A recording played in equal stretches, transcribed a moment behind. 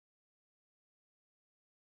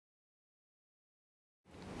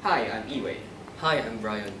Hi, I'm Yi Wei. Hi, I'm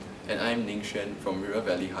Bryan. And I'm Ning Xuan from River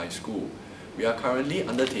Valley High School. We are currently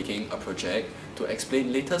undertaking a project to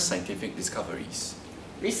explain latest scientific discoveries.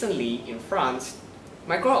 Recently, in France,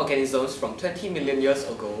 microorganisms from 20 million years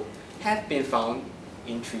ago have been found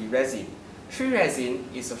in tree resin. Tree resin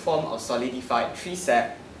is a form of solidified tree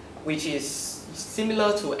sap which is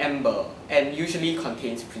similar to amber and usually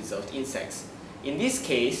contains preserved insects. In this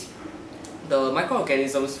case, the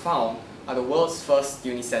microorganisms found are the world's first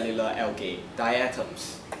unicellular algae,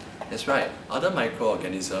 diatoms. That's right, other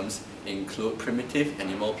microorganisms include primitive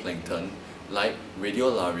animal plankton like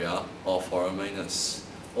Radiolaria or Foraminus.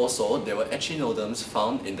 Also, there were echinoderms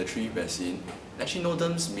found in the tree resin.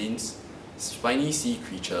 Echinoderms means spiny sea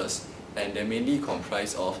creatures, and they're mainly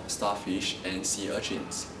comprised of starfish and sea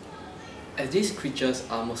urchins. As these creatures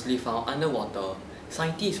are mostly found underwater,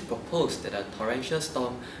 scientists proposed that a torrential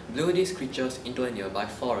storm blew these creatures into a nearby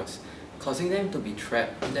forest, causing them to be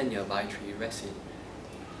trapped in the nearby tree resin.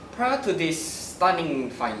 Prior to this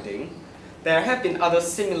stunning finding, there have been other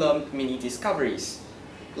similar mini-discoveries,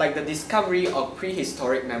 like the discovery of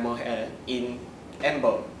prehistoric mammal hair in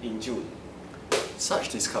amber in June. Such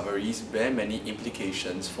discoveries bear many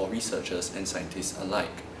implications for researchers and scientists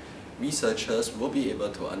alike. Researchers will be able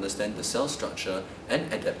to understand the cell structure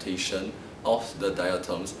and adaptation of the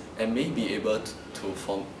diatoms and may be able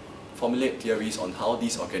to formulate theories on how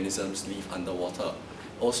these organisms live underwater.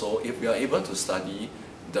 Also, if we are able to study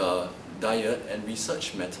the diet and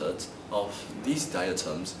research methods of these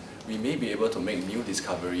diatoms, we may be able to make new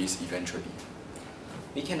discoveries eventually.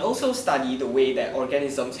 We can also study the way that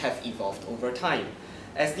organisms have evolved over time.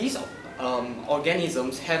 As these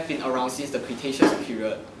organisms have been around since the Cretaceous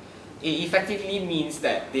period, it effectively means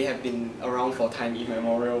that they have been around for time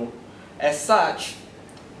immemorial. As such,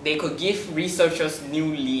 they could give researchers new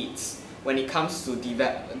leads when it comes to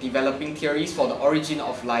developing theories for the origin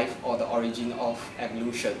of life or the origin of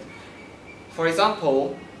evolution. For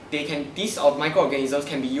example, these microorganisms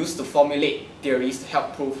can be used to formulate theories to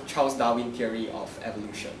help prove Charles Darwin's theory of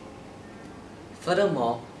evolution.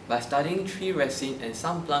 Furthermore, by studying tree resin and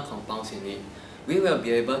some plant compounds in it, we will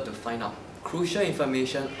be able to find out crucial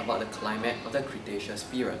information about the climate of the Cretaceous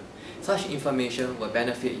period. Such information will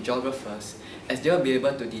benefit geographers as they will be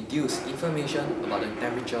able to deduce information about the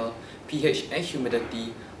temperature, pH and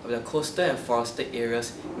humidity of the coastal and forested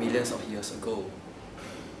areas millions of years ago.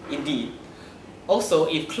 Indeed. Also,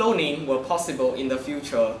 if cloning were possible in the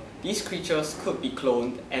future, these creatures could be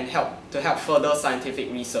cloned and help further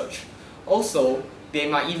scientific research. Also, they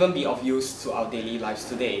might even be of use to our daily lives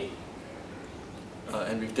today.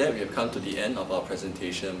 And with that, we have come to the end of our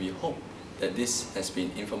presentation. We hope that this has been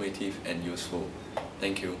informative and useful.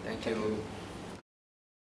 Thank you. Thank you.